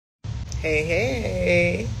Hey,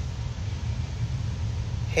 hey.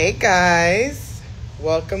 Hey, guys.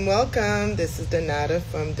 Welcome. This is Donata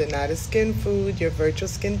from Donata Skinfood, your virtual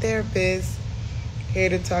skin therapist. Here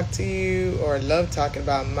to talk to you, or love talking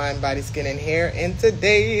about mind, body, skin, and hair. And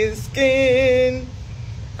today is skin.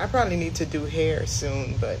 I probably need to do hair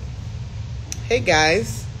soon, but hey,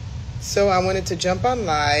 guys. So I wanted to jump on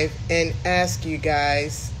live and ask you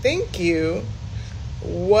guys, thank you.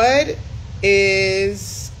 What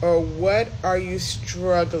are you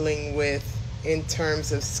struggling with in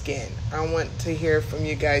terms of skin? I want to hear from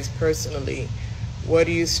you guys personally. What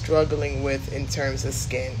are you struggling with in terms of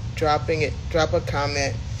skin? Drop a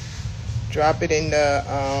comment. Drop it in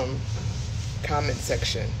the comment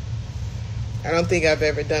section. I don't think I've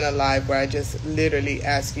ever done a live where I just literally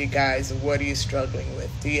ask you guys, what are you struggling with?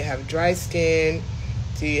 Do you have dry skin?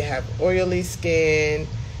 Do you have oily skin?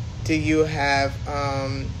 Do you have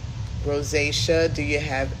rosacea? Do you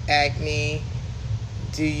have acne?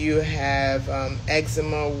 Do you have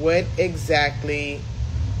eczema? What exactly,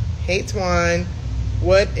 hey Twan,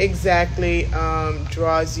 what exactly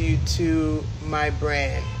draws you to my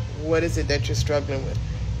brand? What is it that you're struggling with?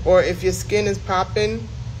 Or if your skin is popping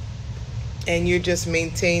and you're just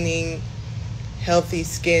maintaining healthy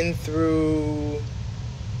skin through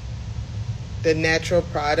the natural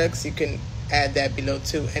products, you can add that below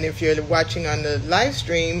too. And if you're watching on the live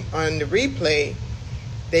stream, on the replay,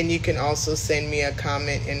 then you can also send me a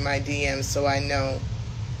comment in my DM so I know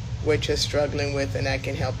what you're struggling with and I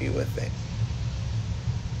can help you with it.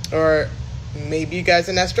 Or maybe you guys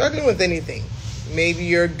are not struggling with anything. Maybe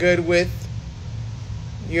you're good with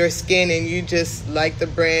your skin and you just like the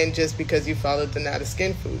brand just because you followed Donata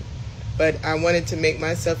Skinfood. But I wanted to make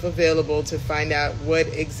myself available to find out what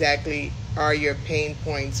exactly are your pain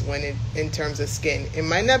points in terms of skin. It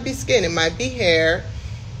might not be skin, it might be hair.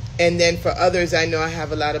 And then for others, I know I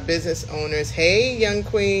have a lot of business owners. Hey, young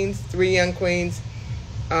queens, 3 young queens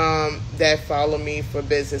that follow me for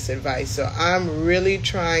business advice. So I'm really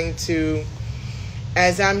trying to,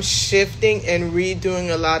 as I'm shifting and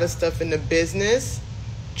redoing a lot of stuff in the business,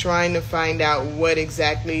 trying to find out what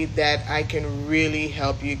exactly that I can really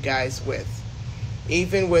help you guys with.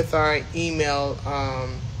 Even with our email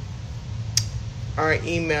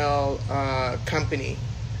company,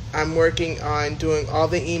 I'm working on doing all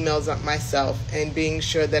the emails up myself and being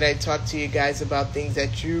sure that I talk to you guys about things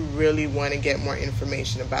that you really want to get more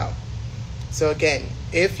information about. So again,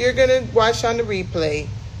 if you're going to watch on the replay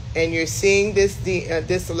and you're seeing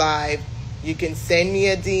this live, you can send me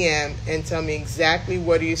a DM and tell me exactly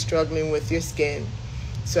what are you struggling with your skin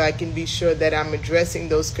so I can be sure that I'm addressing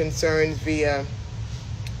those concerns via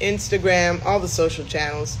Instagram, all the social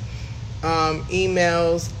channels,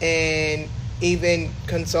 emails, and even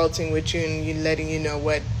consulting with you and letting you know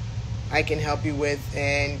what I can help you with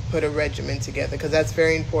and put a regimen together, because that's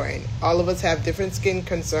very important. All of us have different skin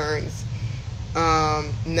concerns.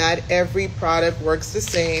 Not every product works the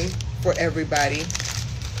same for everybody.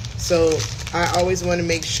 So I always want to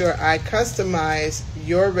make sure I customize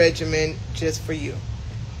your regimen just for you.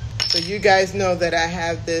 So you guys know that I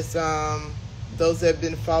have this, those that have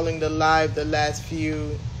been following the live the last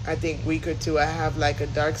few, I think week or two, I have like a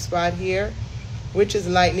dark spot here, which is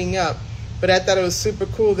lightening up. But I thought it was super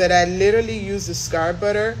cool that I literally use the scar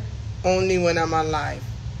butter only when I'm on live.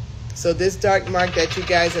 So this dark mark that you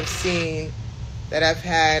guys have seen that I've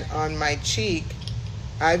had on my cheek,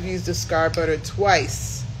 I've used the scar butter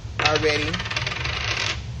twice already.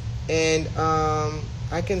 And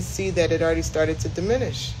I can see that it already started to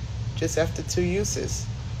diminish just after 2 uses.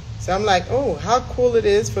 So I'm like, oh, how cool it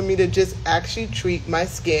is for me to just actually treat my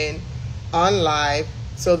skin on live.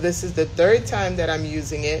 So this is the 3rd time that I'm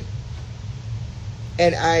using it.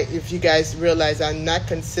 And if you guys realize I'm not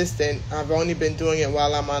consistent, I've only been doing it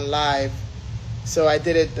while I'm on live. So I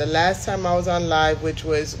did it the last time I was on live, which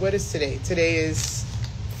was, what is today? Today is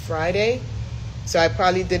Friday. So I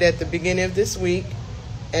probably did it at the beginning of this week.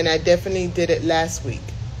 And I definitely did it last week.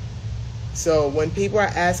 So when people are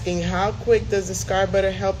asking how quick does the scar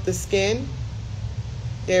butter help the skin,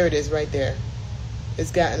 there it is right there.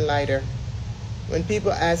 It's gotten lighter. When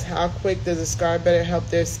people ask how quick does the scar butter help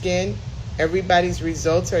their skin, everybody's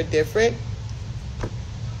results are different.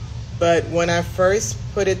 But when I first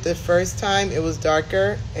put it the first time, it was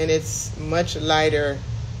darker and it's much lighter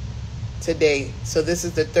today. So this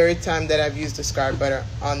is the 3rd time that I've used the scar butter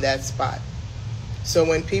on that spot. So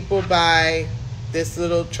when people buy this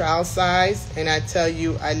little trial size and I tell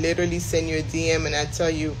you, I literally send you a DM and I tell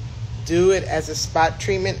you, do it as a spot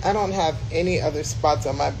treatment. I don't have any other spots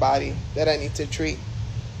on my body that I need to treat.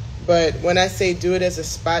 But when I say do it as a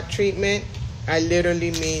spot treatment, I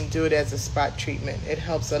literally mean do it as a spot treatment. It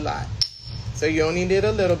helps a lot. So you only need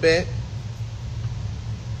a little bit,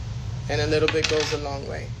 and a little bit goes a long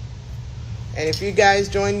way. And if you guys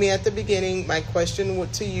joined me at the beginning, my question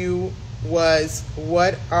to you was,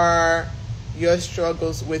 what are your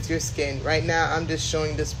struggles with your skin? Right now, I'm just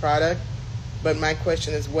showing this product, but my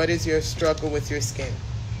question is, what is your struggle with your skin?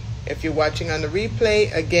 If you're watching on the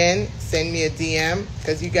replay, again, send me a DM,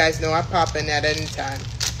 because you guys know I pop in at any time.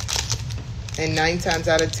 And 9 times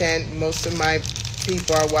out of 10, most of my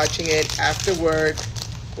people are watching it after work,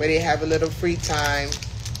 where they have a little free time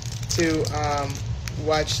to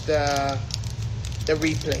watch the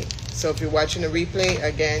replay. So if you're watching the replay,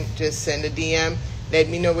 again, just send a DM. Let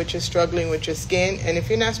me know what you're struggling with your skin. And if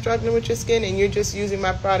you're not struggling with your skin and you're just using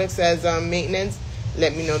my products as maintenance,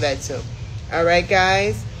 let me know that too. All right,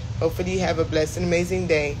 guys. Hopefully you have a blessed and amazing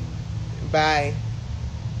day. Bye.